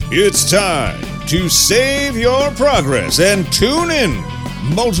It's time to save your progress and tune in.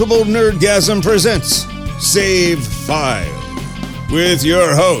 Multiple Nerdgasm presents Save File with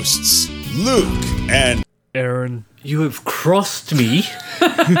your hosts, Luke and Aaron. You have crossed me.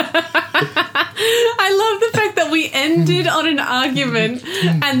 I love the fact that we ended on an argument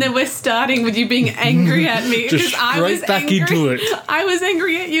and then we're starting with you being angry at me. Just because I was straight back angry. into it. I was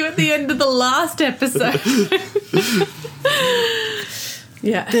angry at you at the end of the last episode.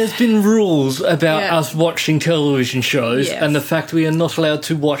 Yeah. There's been rules about Yeah. us watching television shows Yes. and the fact we are not allowed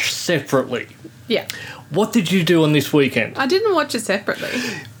to watch separately. Yeah. What did you do on this weekend? I didn't watch it separately.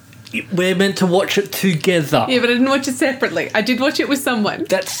 We're meant to watch it together. Yeah, but I didn't watch it separately. I did watch it with someone.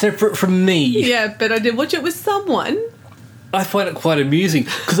 That's separate from me. Yeah, but I did watch it with someone. I find it quite amusing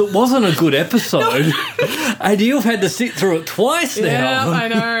because it wasn't a good episode. And you've had to sit through it twice now. Yeah, I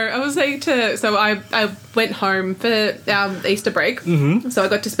know. I was like so I went home for Easter break. Mm-hmm. So I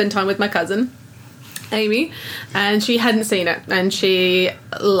got to spend time with my cousin, Amy, and she hadn't seen it. And she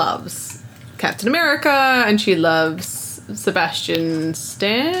loves Captain America and she loves Sebastian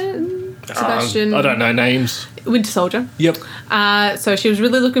Stan? Sebastian... I don't know names. Winter Soldier. Yep. So she was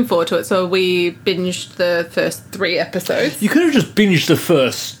really looking forward to it. So we binged the first 3 episodes. You could have just binged the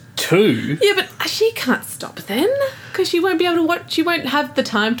first 2. Yeah, but she can't stop then because she won't be able to watch. She won't have the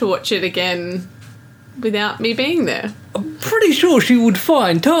time to watch it again without me being there. I'm pretty sure she would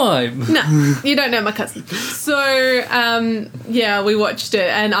find time. No, you don't know my cousin. So yeah, we watched it,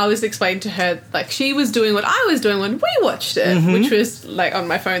 and I was explaining to her like she was doing what I was doing when we watched it, which was like on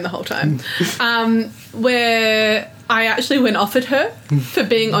my phone the whole time. Where I actually went off at her for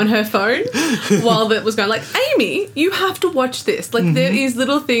being on her phone while that was going like, Amy, you have to watch this. Like there is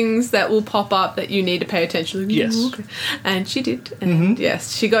little things that will pop up that you need to pay attention to. Yes. Okay. And she did. And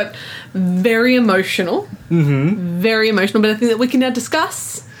yes, she got very emotional. Very emotional, but I think that we can now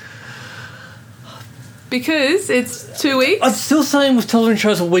discuss because it's 2 weeks. I'm still saying with television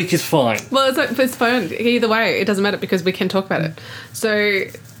shows a week is fine. Well, it's fine. Either way, it doesn't matter because we can talk about it. So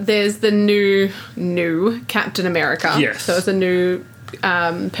there's the new Captain America. Yes. So it's a new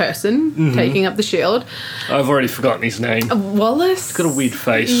person taking up the shield. I've already forgotten his name. Wallace. He's got a weird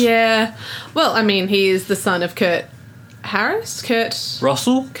face. Yeah. Well, I mean, he is the son of Kurt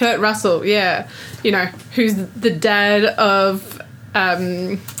Russell? Kurt Russell, yeah. You know, who's the dad of...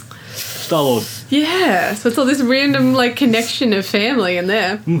 Star-Lord. Yeah, so it's all this random, like, connection of family in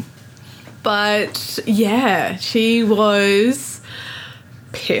there. But, yeah, she was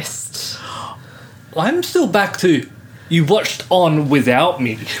pissed. I'm still back to you watched on without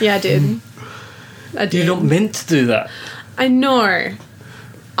me. Yeah, I did. I did. You're not meant to do that. I know.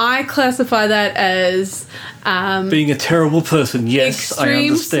 I classify that as... Being a terrible person, yes, I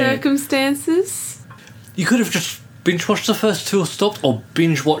extreme understand. circumstances. You could have just binge-watched the first 2 or stopped, or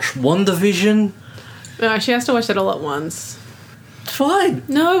binge-watched WandaVision. No, she has to watch it all at once. It's fine.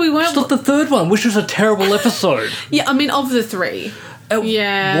 No, we won't. Stop the third one, which was a terrible episode. Yeah, I mean, of the 3.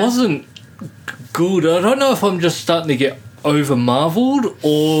 It wasn't good. I don't know if I'm just starting to get over-marveled,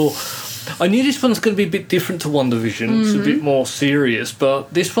 or... I knew this one's going to be a bit different to WandaVision. It's a bit more serious,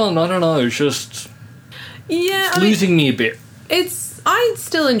 but this one, I don't know, just... Yeah, It's losing me a bit. I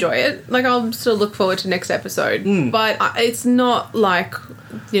still enjoy it. Like, I'll still look forward to next episode. But it's not like,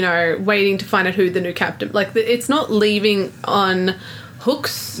 you know, waiting to find out who the new captain... Like, it's not leaving on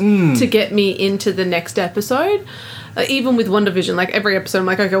hooks to get me into the next episode. Even with WandaVision, like, every episode, I'm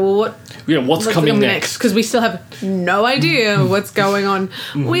like, okay, well, what's coming next? Because we still have no idea what's going on.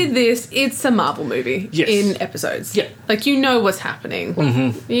 With this, it's a Marvel movie in episodes. Yeah. Like, you know what's happening.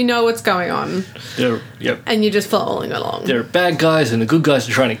 You know what's going on. And you're just following along. There are bad guys and the good guys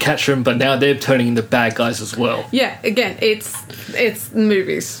are trying to catch them, but now they're turning into bad guys as well. Yeah, again, it's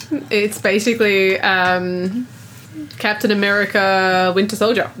movies. It's basically Captain America, Winter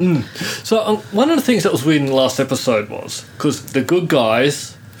Soldier. So one of the things that was weird in the last episode was, because the good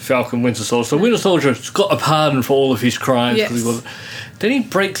guys, Falcon, Winter Soldier, so Winter Soldier's got a pardon for all of his crimes. Yes. Then he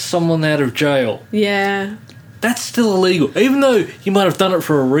breaks someone out of jail. Yeah. That's still illegal. Even though you might have done it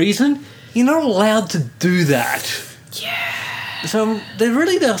for a reason, you're not allowed to do that. Yeah. So there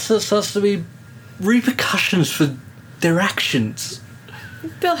really starts to be repercussions for their actions.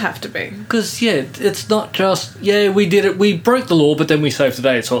 They'll have to be. Because, it's not just, we did it, we broke the law, but then we saved the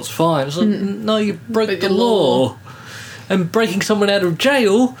day, so it's fine. It's like, no, you broke the law. And breaking someone out of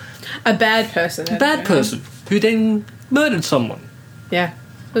jail... A bad person. Who then murdered someone. Yeah.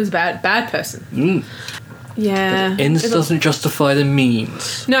 It was a bad person. Yeah. But ends doesn't justify the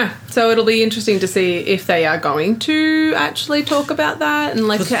means. No. So it'll be interesting to see if they are going to actually talk about that and,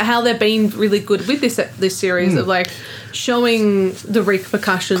 like, how they're being really good with this series of, like, showing the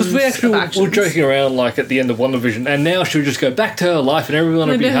repercussions. Because we actually were joking around like at the end of WandaVision, and now she'll just go back to her life and everyone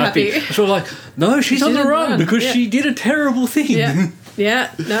will be happy. So we're like, no, she's on the run because she did a terrible thing.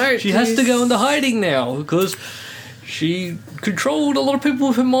 Yeah, no. She has to go into hiding now because she controlled a lot of people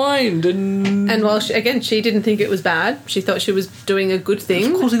with her mind. And while, she didn't think it was bad. She thought she was doing a good thing.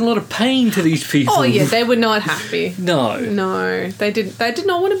 It was causing a lot of pain to these people. Oh, yeah, they were not happy. No, they did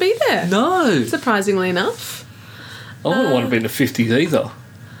not want to be there. No. Surprisingly enough. I wouldn't want to be in the 50s either.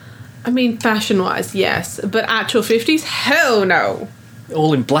 I mean, fashion-wise, yes. But actual 50s? Hell no.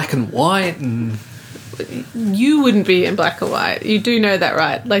 All in black and white and... You wouldn't be in black and white. You do know that,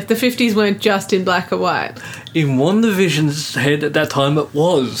 right? Like, the 50s weren't just in black and white. In WandaVision's head at that time, it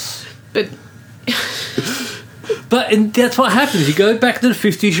was. But that's what happens. You go back to the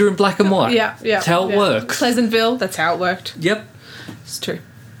 50s, you're in black and white. Yeah. That's how it works. Pleasantville, that's how it worked. Yep. It's true.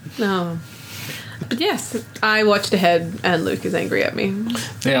 No. But yes, I watched ahead and Luke is angry at me.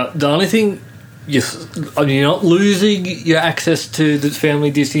 Now, the only thing... you're not losing your access to the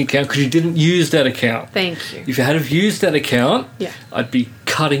Family Disney account because you didn't use that account. Thank you. If you had have used that account, I'd be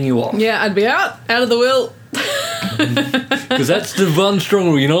cutting you off. Yeah, I'd be out of the will. Because that's the one strong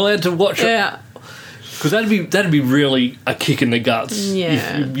rule. You're not allowed to watch it. Yeah. Because that'd be really a kick in the guts.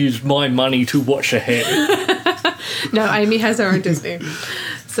 Yeah. If you used my money to watch ahead. No, Amy has her own Disney.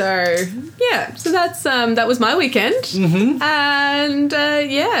 So that's that was my weekend, and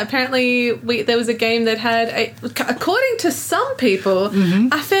apparently there was a game that had according to some people,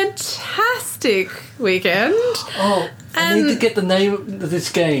 a fantastic weekend. Oh, I need to get the name of this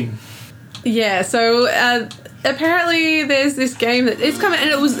game. Yeah, so apparently there's this game that it's coming, and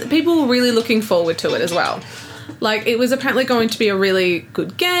it was people were really looking forward to it as well. Like it was apparently going to be a really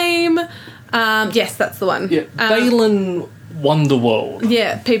good game. Yes, that's the one. Yeah, Balan Wonderworld.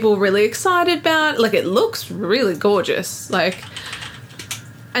 Yeah, people were really excited about it. Like, it looks really gorgeous. Like,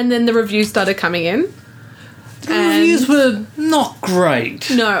 and then the reviews started coming in. The reviews were not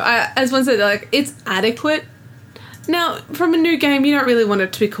great. No, as one said, like, it's adequate. Now, from a new game, you don't really want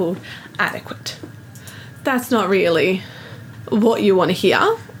it to be called adequate. That's not really what you want to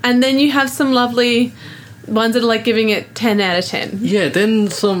hear. And then you have some lovely ones that are like giving it 10 out of 10. Yeah, then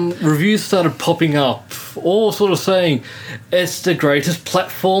some reviews started popping up, all sort of saying, it's the greatest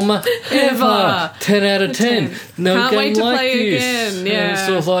platformer ever. 10 out of 10. No Can't game wait to like play this. again. Yeah. And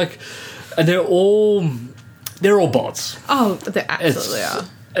sort of like, and they're all bots. Oh, they absolutely are.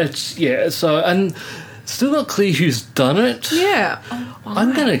 And still not clear who's done it. Yeah.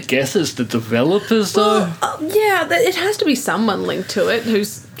 I'm going to guess it's the developers, though. It has to be someone linked to it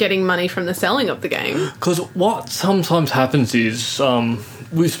who's getting money from the selling of the game. Because what sometimes happens is,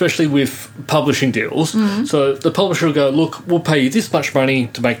 especially with publishing deals, so the publisher will go, look, we'll pay you this much money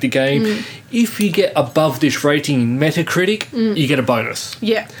to make the game. If you get above this rating in Metacritic, you get a bonus.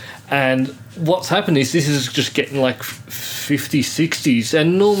 Yeah. And what's happened is this is just getting like 50s, 60s.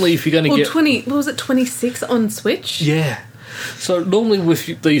 And normally if you're going to get... 26 on Switch? Yeah. So normally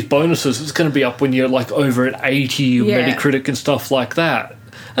with these bonuses, it's going to be up when you're like over at 80 or Metacritic and stuff like that.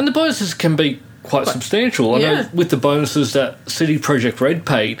 And the bonuses can be quite substantial. I know with the bonuses that CD Projekt Red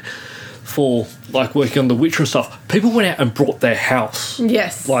paid for like working on The Witcher and stuff, people went out and brought their house.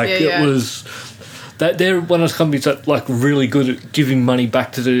 Yes. It was... They're one of those companies that like really good at giving money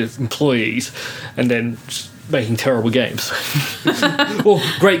back to the employees and then just making terrible games. Or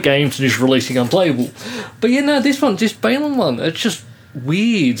great games and just releasing unplayable. But this Balan one, it's just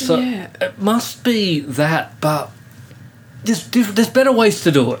weird. So it must be that, but there's better ways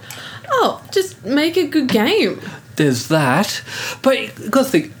to do it. Oh, just make a good game. There's that. But you've got to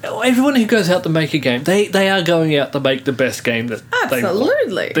think, everyone who goes out to make a game, they are going out to make the best game that they want.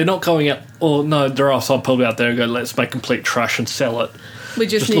 Absolutely. They're not going out, or no, there are some people out there who go, let's make complete trash and sell it. We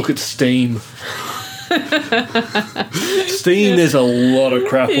just look at Steam. Steam, there's a lot of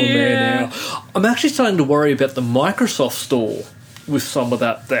crap on there now. I'm actually starting to worry about the Microsoft store with some of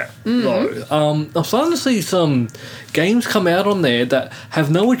that there. Though. I'm starting to see some games come out on there that have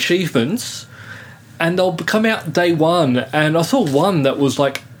no achievements, and they'll come out day one. And I saw one that was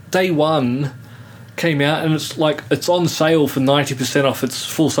like day one came out, and it's on sale for 90% off its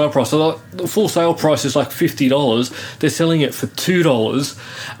full sale price. So the full sale price is like $50. They're selling it for $2,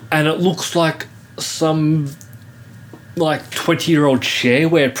 and it looks like some like 20-year-old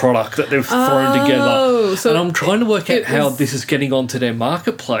shareware product that they've thrown together. So and I'm trying to work out how this is getting onto their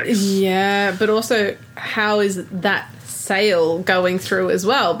marketplace. Yeah, but also how is that sale going through as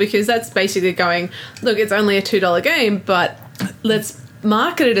well? Because that's basically going, look, it's only a $2 game, but let's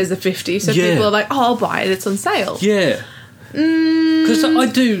market it as a $50, so people are like, oh, I'll buy it, it's on sale. Yeah. Because I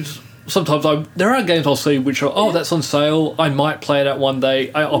do sometimes there are games I'll see which are, that's on sale, I might play it out one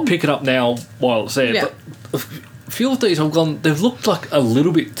day, I'll pick it up now while it's there. Yeah. But a few of these they've looked like a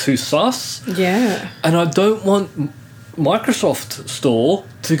little bit too sus. Yeah. And I don't want Microsoft Store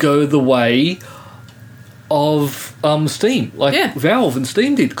to go the way of Steam, like Valve and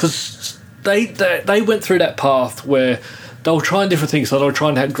Steam did, because they went through that path where they were trying different things. So they were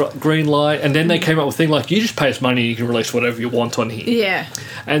trying to have green light, and then they came up with things like, you just pay us money, you can release whatever you want on here. Yeah.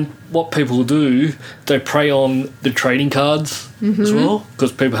 And what people will do, they prey on the trading cards as well,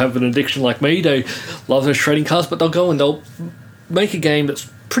 because people have an addiction like me. They love those trading cards, but they'll go and they'll make a game that's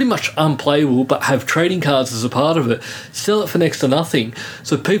pretty much unplayable but have trading cards as a part of it, sell it for next to nothing.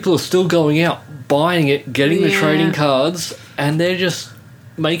 So people are still going out, buying it, getting the trading cards, and they're just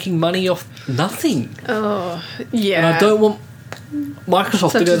making money off nothing. Oh, yeah. And I don't want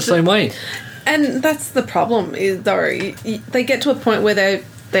Microsoft to go the same way. And that's the problem, is though they get to a point where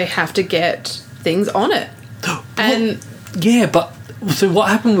they have to get things on it. And yeah, but so what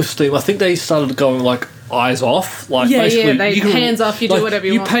happened with Steam? I think they started going like eyes off, like basically hands off. You do whatever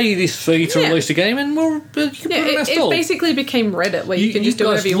you want. You pay this fee to release a game, and you can put it in our store. It basically became Reddit, where you can just do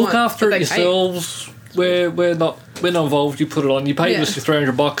whatever you want. Look after it yourselves. We're not involved. You put it on. You pay us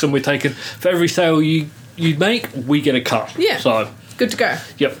 $300, and we're taking for every sale you make, we get a cut. Yeah, so good to go.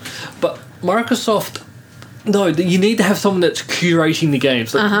 Yep, but Microsoft. No, you need to have someone that's curating the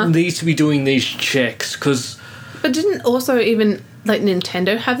games, that needs to be doing these checks, because... But didn't also even, like,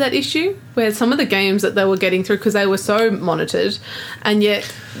 Nintendo have that issue? Where some of the games that they were getting through, because they were so monitored, and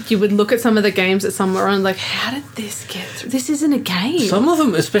yet you would look at some of the games that some were on, like, how did this get through? This isn't a game. Some of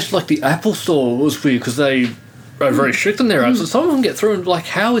them, especially like the Apple Store, was weird, because they are very strict on their apps. So some of them get through and like,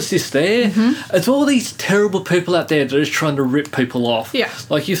 how is this there? It's all these terrible people out there that are just trying to rip people off. Yeah.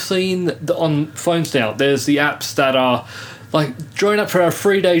 Like you've seen on phones now, there's the apps that are like, join up for our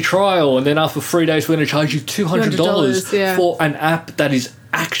 3-day trial, and then after 3 days we're going to charge you $200 for an app that is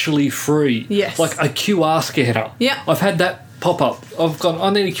actually free. Yes. Like a QR scanner. Yeah. I've had that pop up. I've gone, I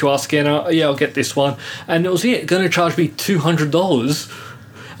need a QR scanner. Yeah, I'll get this one. And it was going to charge me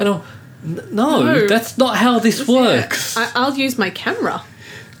 $200. And I'm... No, that's not how this works. I'll use my camera.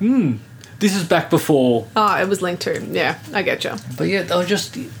 This is back before. Oh, it was linked to. Yeah, I get you. But yeah,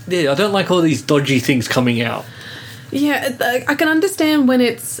 I don't like all these dodgy things coming out. Yeah, I can understand when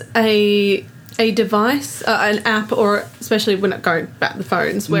it's a device, an app, or especially when it going back to the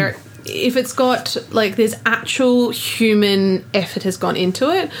phones, where if it's got, like, there's actual human effort has gone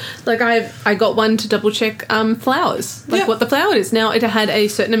into it. Like, I got one to double check flowers, like what the flower is. Now, it had a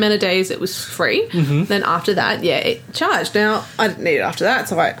certain amount of days it was free. Then after that, it charged. Now, I didn't need it after that,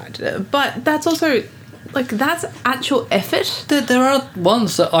 so I did it. But that's also... Like, that's actual effort. There are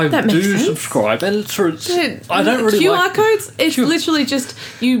ones that I do subscribe, and I don't really QR like... codes, it's literally just,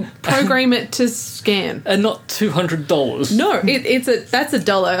 you program it to scan. And not $200. No, that's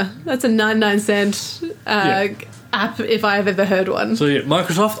 $1. That's a 99-cent app, if I've ever heard one. So, yeah,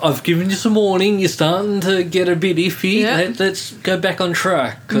 Microsoft, I've given you some warning. You're starting to get a bit iffy. Yeah. Let's go back on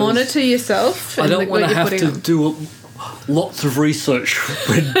track. Monitor yourself. I don't want to have to do lots of research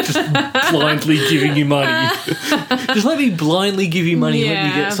when just blindly giving you money. Just let me blindly give you money when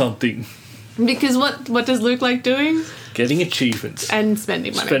you get something. Because what does Luke like doing? Getting achievements. And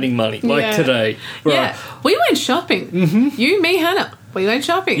spending money. Like today. Right. Yeah. We went shopping. You, me, Hannah. We went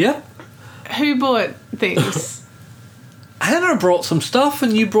shopping. Yep. Who bought things? Hannah brought some stuff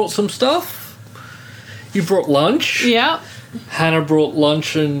and you brought some stuff. You brought lunch. Yeah. Hannah brought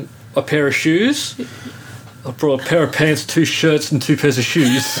lunch and a pair of shoes. I brought a pair of pants, 2 shirts, and 2 pairs of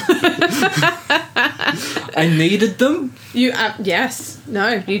shoes. I needed them. You yes.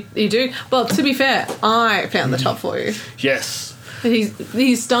 No, you do. Well, to be fair, I found the top for you. Yes.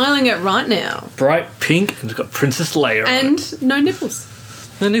 He's styling it right now. Bright pink, and it's got Princess Leia on it. And no nipples.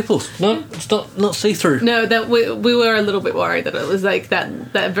 No nipples. No, it's not see-through. No, that we were a little bit worried that it was like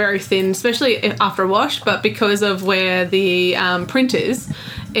that very thin, especially after a wash, but because of where the print is,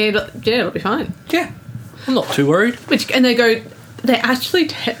 it'll be fine. Yeah. I'm not too worried. And they actually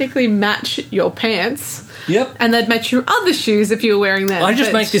technically match your pants. Yep. And they'd match your other shoes if you were wearing them. I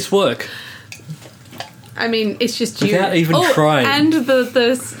just make this work. I mean, it's just you. Without even trying. And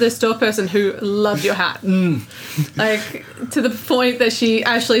the store person who loved your hat. Like, to the point that she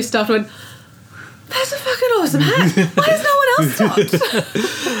actually stopped and went, that's a fucking awesome hat. Why has no one else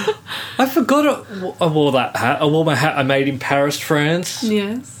stopped? I forgot I wore that hat. I wore my hat I made in Paris, France.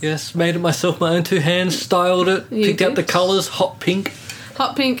 Yes. Yes, made it myself, my own 2 hands, styled it, picked out the colours, hot pink.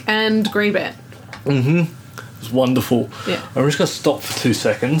 Hot pink and green band. It was wonderful. Yeah. I'm just going to stop for 2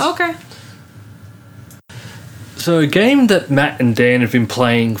 seconds. Okay. So a game that Matt and Dan have been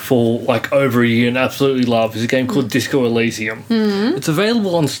playing for like over a year and absolutely love is a game called Disco Elysium. It's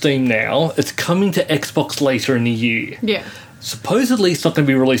available on Steam now. It's coming to Xbox later in the year. Yeah. Supposedly it's not going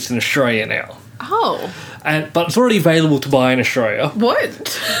to be released in Australia now. Oh. But it's already available to buy in Australia.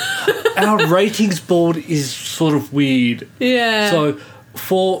 What? Our ratings board is sort of weird. Yeah. So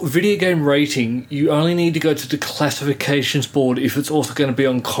for video game rating, you only need to go to the classifications board if it's also going to be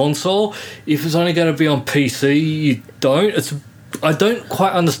on console. If it's only going to be on PC, you don't. I don't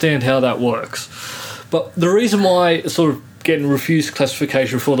quite understand how that works. But the reason why it's sort of getting refused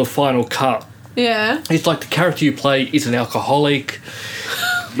classification for the final cut, yeah. it's like the character you play is an alcoholic,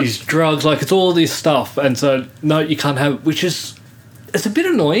 is drugs, like it's all this stuff. And so, no, you can't have it, which is, it's a bit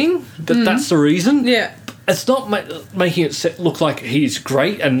annoying, but that's the reason. Yeah. It's not making it look like he's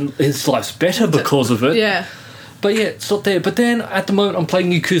great and his life's better because of it. Yeah. But yeah, it's not there. But then at the moment I'm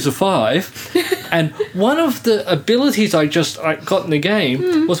playing Yakuza 5 and one of the abilities I got in the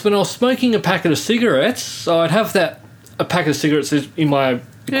game was when I was smoking a packet of cigarettes, so I'd have a packet of cigarettes in my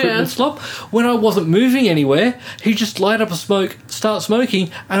equipment slot. When I wasn't moving anywhere, he'd just light up a smoke, start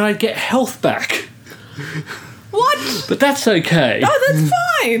smoking, and I'd get health back. What? But that's okay. Oh, that's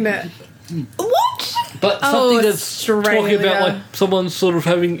fine. What? But something that's Australia. talking about like someone sort of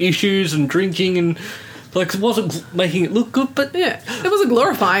having issues and drinking and like it wasn't making it look good, but Yeah. It wasn't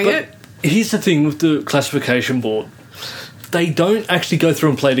glorifying but it. here's the thing with the classification board. They don't actually go through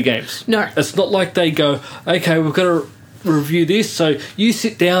and play the games. No. It's not like they go, okay, we've got to review this, so you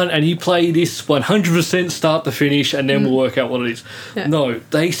sit down and you play this 100% start to finish and then we'll work out what it is. Yeah. No,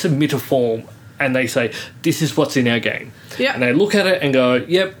 they submit a form and they say, this is what's in our game. Yeah. And they look at it and go,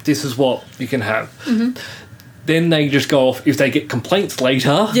 yep, this is what you can have. Then they just go off. If they get complaints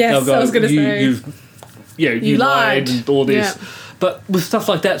later, Yes, they'll go, I was gonna say. you lied and all this. Yeah. But with stuff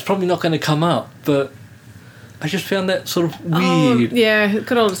like that, it's probably not going to come up. But I just found that sort of Oh, weird. yeah.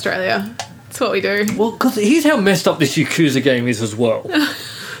 Good old Australia. That's what we do. Well, because here's how messed up this Yakuza game is as well.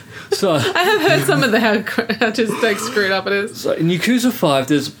 So, I have heard some of how just like screwed up it is. so in Yakuza 5,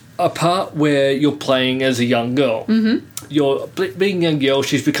 there's a part where you're playing as a young girl. You're being a young girl,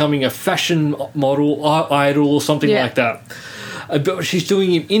 she's becoming a fashion model, idol or something Yeah. like that. But she's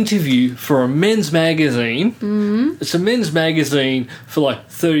doing an interview for a men's magazine. It's a men's magazine for like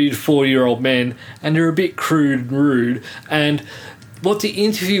 30 to 40-year-old men, and they're a bit crude and rude. And what the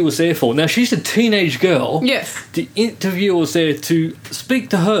interview was there for, now she's a teenage girl. Yes. The interviewer was there to speak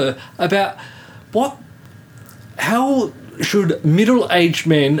to her about how should middle-aged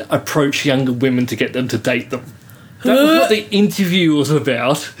men approach younger women to get them to date them. That was what the interview was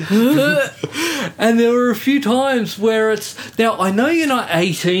about. And there were a few times where it's... Now, I know you're not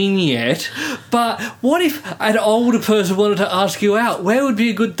 18 yet, but what if an older person wanted to ask you out? Where would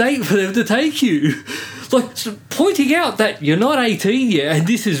be a good date for them to take you? Like, so pointing out that you're not 18 yet and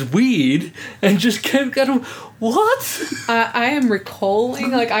this is weird, and just kept going, what? I am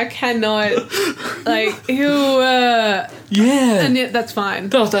recalling, like, I cannot, like, ew. Yeah. And yet that's fine.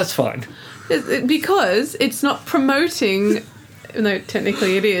 No, that's fine. Because it's not promoting, even though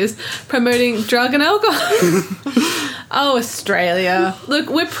technically it is, promoting drug and alcohol. Oh, Australia. Look,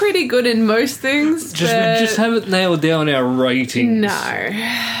 we're pretty good in most things. We just haven't nailed down our ratings. No.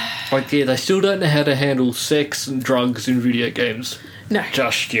 Like, yeah, they still don't know how to handle sex and drugs in video games. No.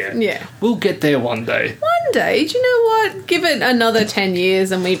 Just yet. Yeah. We'll get there one day. One day, do you know what? Give it another 10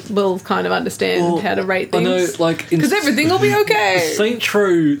 years and we will kind of understand how to rate things. I know, like... Because everything will be okay. Saints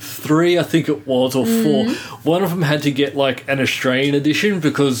Row 3, I think it was, or 4, one of them had to get, like, an Australian edition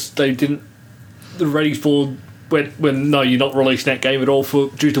because they didn't... The ratings board went, no, you're not releasing that game at all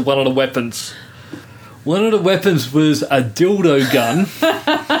due to one of the weapons. One of the weapons was a dildo gun.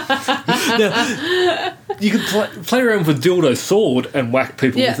 Now, you could play around with a dildo sword and whack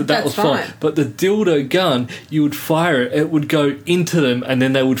people with it. That was fine. But the dildo gun, you would fire it, it would go into them, and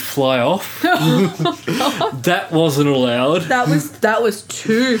then they would fly off. That wasn't allowed. That was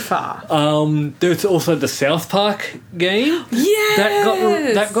too far. There's also the South Park game.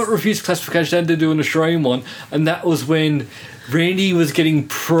 Yes! That got refused classification. They had to do an Australian one, and that was when Randy was getting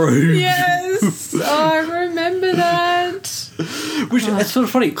probed. Yes! Oh, I remember that. Which it's sort of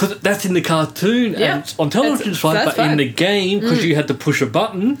funny because that's in the cartoon and it's on television, it's fine, that's but fine. in the game, because you had to push a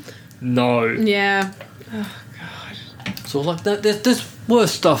button, no. Yeah. So like that, there's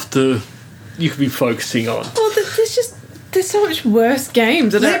worse stuff you could be focusing on. Well, there's so much worse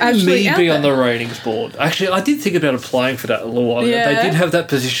games that Let are actually me out be there. on the ratings board. Actually, I did think about applying for that a little while ago. Yeah. They did have that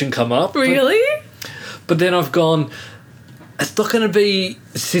position come up. Really? But then I've gone, it's not going to be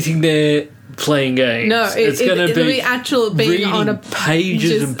sitting there playing games. No, it'll be actual being on a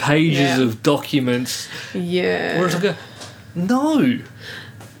pages and pages of documents. Yeah. Whereas I go, no.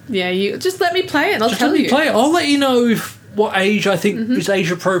 Yeah, you just let me play it and I'll tell you. Play it. I'll let you know what age I think is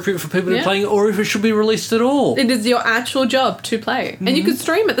age appropriate for people to be playing it, or if it should be released at all. It is your actual job to play. And you could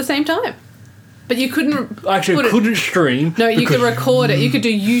stream at the same time. But you couldn't... Actually, I couldn't stream. No, you could record it. You could do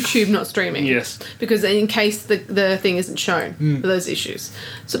YouTube, not streaming. Yes. Because in case the thing isn't shown for those issues.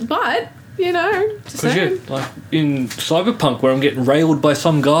 So, but, you know, just saying. Like in Cyberpunk, where I'm getting railed by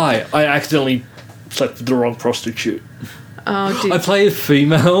some guy, I accidentally slept with the wrong prostitute. Oh, I play a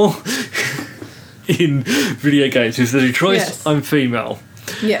female in video games. If there's a choice, Yes. I'm female.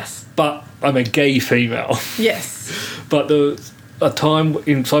 Yes. But I'm a gay female. Yes. But there was a time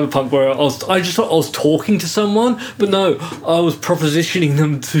in Cyberpunk where I just thought I was talking to someone, but no, I was propositioning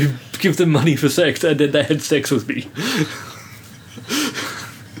them to give them money for sex, and then they had sex with me.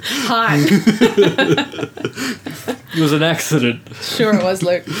 Hi. It was an accident. Sure it was,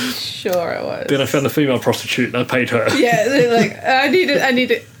 Luke. Sure it was. Then I found a female prostitute and I paid her. Yeah, they're like, I need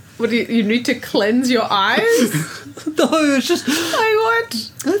to... What do you need to cleanse your eyes? No, it's just... Like what?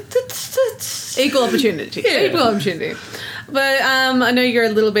 It's Equal opportunity. Yeah. Equal opportunity. But I know you're a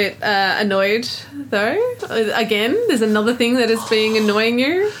little bit annoyed, though. Again, there's another thing that is being annoying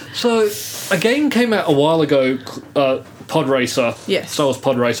you. So, a game came out a while ago, Pod Racer. Yes. Star Wars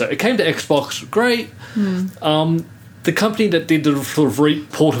Pod Racer. It came to Xbox, great. The company that did the sort of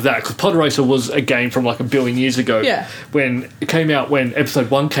report of that, because Pod Racer was a game from like 1 billion years ago. Yeah. When it came out, when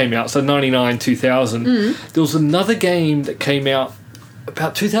Episode 1 came out, so 99, 2000. There was another game that came out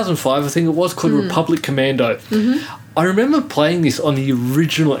about 2005, I think it was, called Republic Commando. I remember playing this on the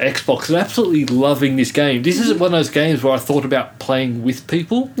original Xbox and absolutely loving this game. This is one of those games where I thought about playing with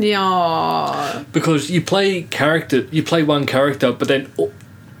people. Yeah. Because you play one character, but then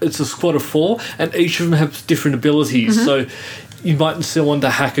it's a squad of 4, and each of them have different abilities. So you might still want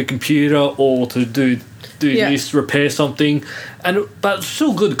to hack a computer or to do this, repair something, but it's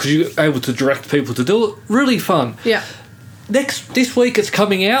still good because you're able to direct people to do it. Really fun. Yeah. This week it's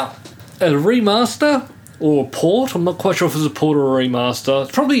coming out a remaster or a port. I'm not quite sure if it's a port or a remaster.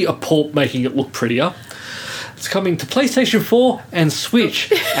 It's probably a port, making it look prettier. It's coming to PlayStation 4 and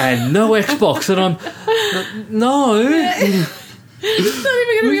Switch and no Xbox, and I'm no. It's not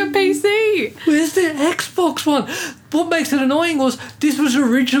even going to be on PC. Where's the Xbox one? What makes it annoying was this was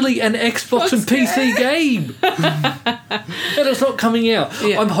originally an Xbox and PC game. And it's not coming out.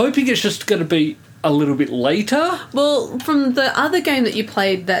 Yeah. I'm hoping it's just going to be a little bit later. Well, from the other game that you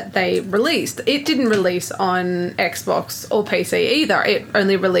played that they released, it didn't release on Xbox or PC either. It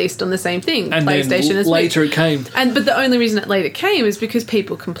only released on the same thing, And PlayStation then and Switch. later it came. But the only reason it later came is because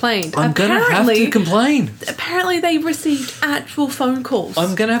people complained. I'm going to have to complain. Apparently they received actual phone calls.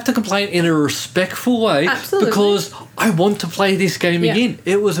 I'm going to have to complain in a respectful way. Absolutely. Because I want to play this game again.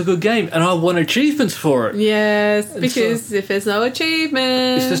 It was a good game and I want achievements for it. Yes, because if there's no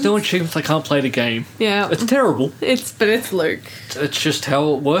achievements... If there's no achievements, I can't play the game. Yeah. It's terrible. But it's Luke. It's just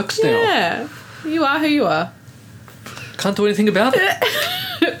how it works now. Yeah. You are who you are. Can't do anything about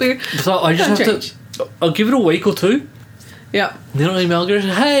it. So I just have Change. to... I'll give it a week or two. Yeah. Then I'll email and go,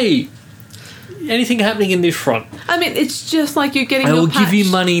 hey, anything happening in this front? I mean, it's just like you're getting I your will patch. give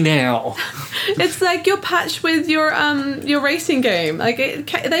you money now. It's like your patch with your racing game. Like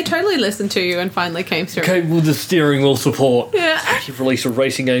they totally listened to you and finally came through. Okay, with the steering wheel support. Yeah. You've released a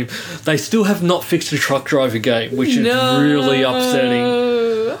racing game. They still have not fixed the truck driver game, which is really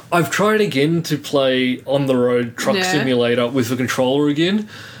upsetting. I've tried again to play on the road truck simulator with the controller again.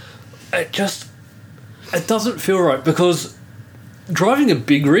 It doesn't feel right because driving a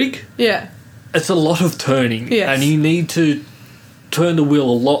big rig, it's a lot of turning, and you need to turn the wheel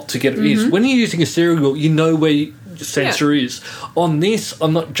a lot to get it in. When you're using a steering wheel, you know where your sensor is. On this,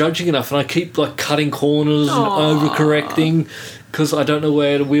 I'm not judging enough, and I keep like cutting corners and overcorrecting because I don't know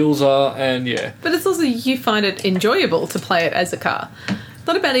where the wheels are, and But it's also you find it enjoyable to play it as a car. It's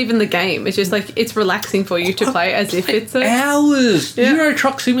not about even the game. It's just like it's relaxing for you to play as if it's a hours. Yeah. Euro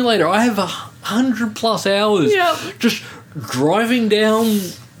Truck Simulator. I have 100+ hours just driving down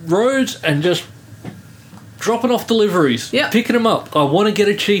roads and just dropping off deliveries, picking them up. I want to get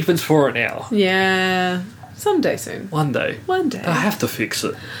achievements for it now. Yeah. Someday soon. One day. I have to fix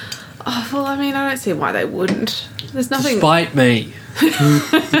it. Oh, well, I mean, I don't see why they wouldn't. There's nothing... Despite me.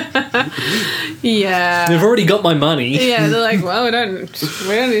 Yeah. They've already got my money. Yeah, they're like, well, we don't need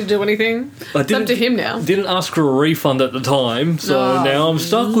to do anything. It's up to him now. Didn't ask for a refund at the time, so now I'm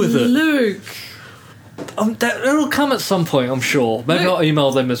stuck with it. Luke. It'll come at some point, I'm sure. Maybe I'll email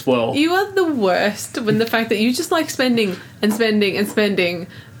them as well. You are the worst when the fact that you just like spending and spending and spending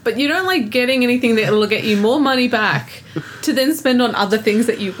but you don't like getting anything that will get you more money back to then spend on other things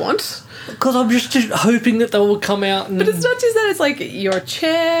that you want. Because I'm just hoping that they will come out and... But it's not just that, it's like your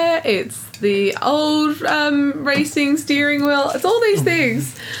chair, it's the old racing steering wheel, it's all these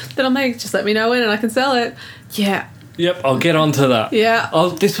things that I'm like, just let me know when and I can sell it. Yeah. Yep, I'll get onto that. Yeah.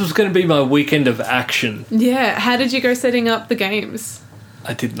 This was going to be my weekend of action. Yeah. How did you go setting up the games?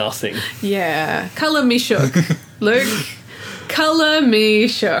 I did nothing. Yeah. Colour me shook. Luke, colour me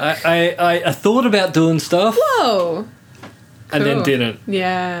shook. I thought about doing stuff. Whoa. And then Cool. didn't.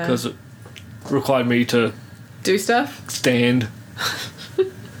 Yeah. Because it required me to Do stuff? stand.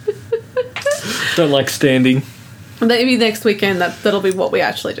 Don't like standing. Maybe next weekend that'll be what we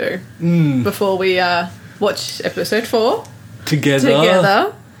actually do. Before we watch episode 4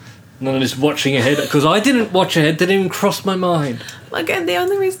 Together. And then just watching ahead. Because I didn't watch ahead. Didn't even cross my mind. Again, the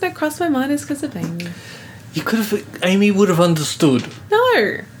only reason it crossed my mind is because of Amy. You could have... Amy would have understood.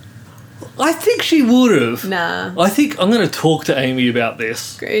 No. I think she would have. Nah. I think I'm going to talk to Amy about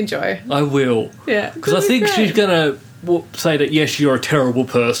this. Enjoy. I will. Yeah. Because I think she's going to say that, yes, you're a terrible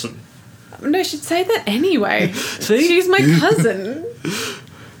person. No, she'd say that anyway. See? She's my cousin.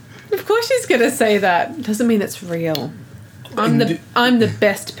 Of course she's going to say that. Doesn't mean it's real. I'm the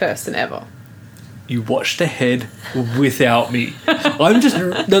best person ever. You watched ahead without me. I'm just...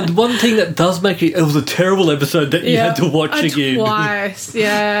 The one thing that does make it was a terrible episode that you had to watch again. Twice.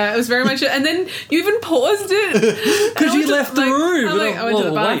 Yeah, it was very much... And then you even paused it. Because you left the room. I'm like, I went to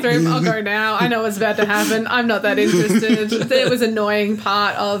the bathroom. I'll go now. I know what's about to happen. I'm not that interested. It was annoying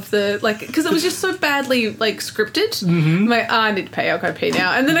part of the... Because it was just so badly, scripted. I'm like, I need to pee. I'll go pee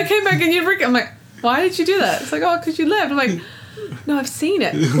now. And then I came back and I'm like, why did you do that? It's like, oh, because you left. I'm like... No, I've seen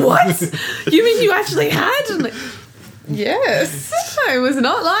it. What? You mean you actually had? I'm like, yes. I was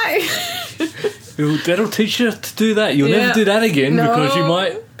not lying. That'll teach you to do that. You'll never do that again because you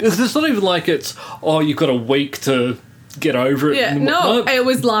might... It's not even like it's, you've got a week to get over it. Yeah, no, it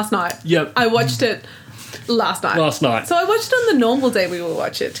was last night. Yep. I watched it last night. So I watched it on the normal day we will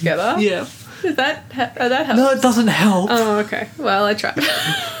watch it together. Yeah. Does that help? No, it doesn't help. Oh, okay. Well, I tried.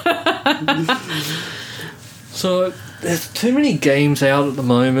 So... There's too many games out at the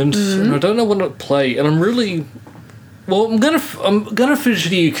moment, and I don't know what to play. And I'm really, I'm gonna finish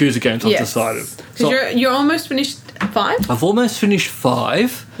the Yakuza games. I've decided. Because you're almost finished 5. I've almost finished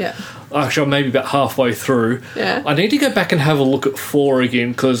 5. Yeah. Actually, I'm maybe about halfway through. Yeah. I need to go back and have a look at 4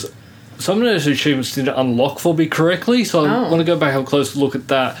 again because some of those achievements didn't unlock for me correctly. So I want to go back and have a closer look at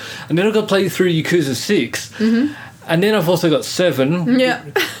that. And then I've got to play through Yakuza 6. And then I've also got 7. Yeah.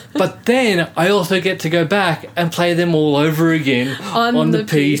 But then I also get to go back and play them all over again on the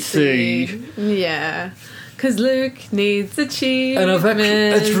PC. Yeah. Because Luke needs achievement. And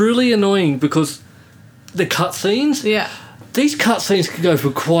it's really annoying because the cutscenes, these cutscenes can go for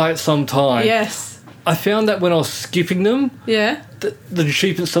quite some time. Yes. I found that when I was skipping them, the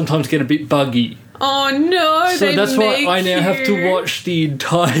achievements sometimes get a bit buggy. Oh no! So that's why I now have to watch the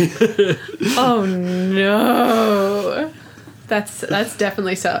entire... Oh no! That's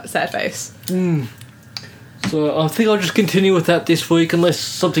definitely sad face. So I think I'll just continue with that this week unless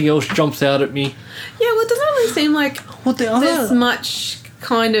something else jumps out at me. Yeah, well, it doesn't really seem like there's much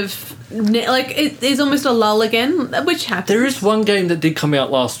kind of... it is almost a lull again, which happens. There is one game that did come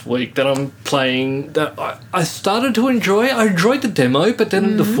out last week that I'm playing that I started to enjoy. I enjoyed the demo, but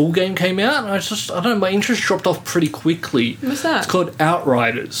then the full game came out and I don't know, my interest dropped off pretty quickly. What's that? It's called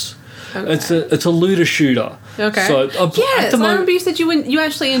Outriders. Okay. It's a looter shooter. Okay. So I remember you said you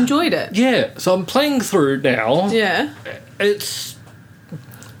actually enjoyed it. Yeah, so I'm playing through now. Yeah.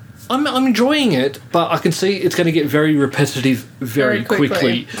 I'm enjoying it, but I can see it's going to get very repetitive very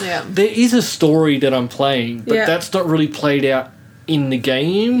quickly. Yeah. There is a story that I'm playing, but that's not really played out in the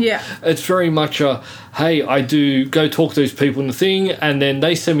game. Yeah. It's very much hey, I do go talk to those people in the thing, and then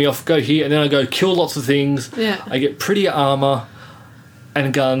they send me off, go here, and then I go kill lots of things. Yeah. I get prettier armor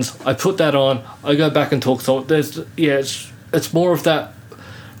and guns. I put that on. I go back and talk to it's more of that.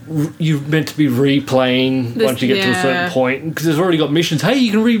 You're meant to be replaying once you get to a certain point because it's already got missions. Hey,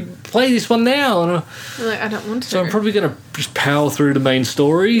 you can replay this one now. And I'm like, I don't want to. So I'm probably going to just power through the main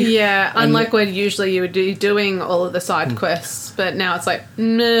story. Yeah, unlike when usually you would be doing all of the side quests, but now it's like,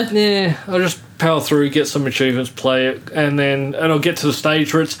 nah. Yeah, I'll just power through, get some achievements, play it, and I'll get to the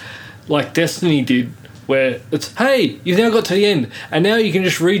stage where it's like Destiny did, where it's, hey, you've now got to the end, and now you can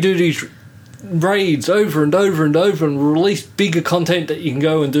just redo these raids over and over and over and release bigger content that you can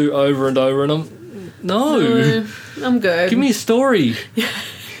go and do over and over. And no, I'm good. Give me a story.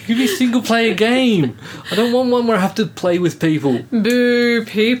 Give me a single player game. I don't want one where I have to play with people. Boo,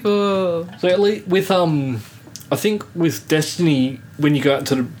 people. So at least with I think with Destiny, when you go out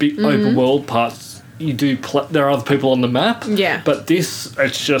to the big open world parts, you do there are other people on the map. Yeah. But this,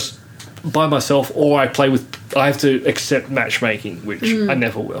 it's just by myself, or I have to accept matchmaking, which I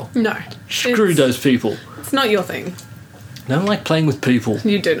never will. No. Screw those people. It's not your thing. I don't like playing with people.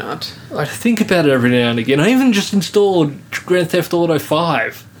 You do not. I think about it every now and again. I even just installed Grand Theft Auto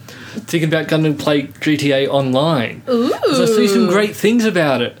 5, thinking about going to play GTA Online. Ooh. Because I see some great things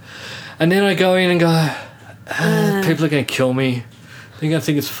about it. And then I go in and go, people are going to kill me. They're going to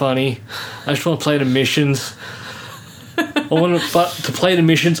think it's funny. I just want to play the missions. But to play the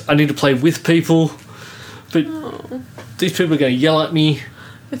missions, I need to play with people. But these people are going to yell at me.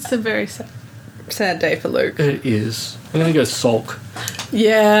 It's a very sad day for Luke. It is. I'm going to go sulk.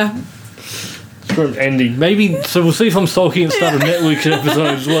 Yeah. For an ending. Maybe, so we'll see if I'm sulking and start a Netflix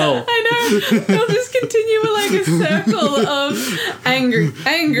episode as well. I know. We'll just continue like a circle of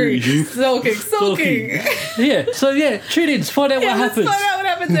angry, sulking. Yeah, so tune in to find out what happens. Let's find out what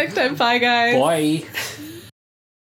happens next time. Bye, guys. Bye.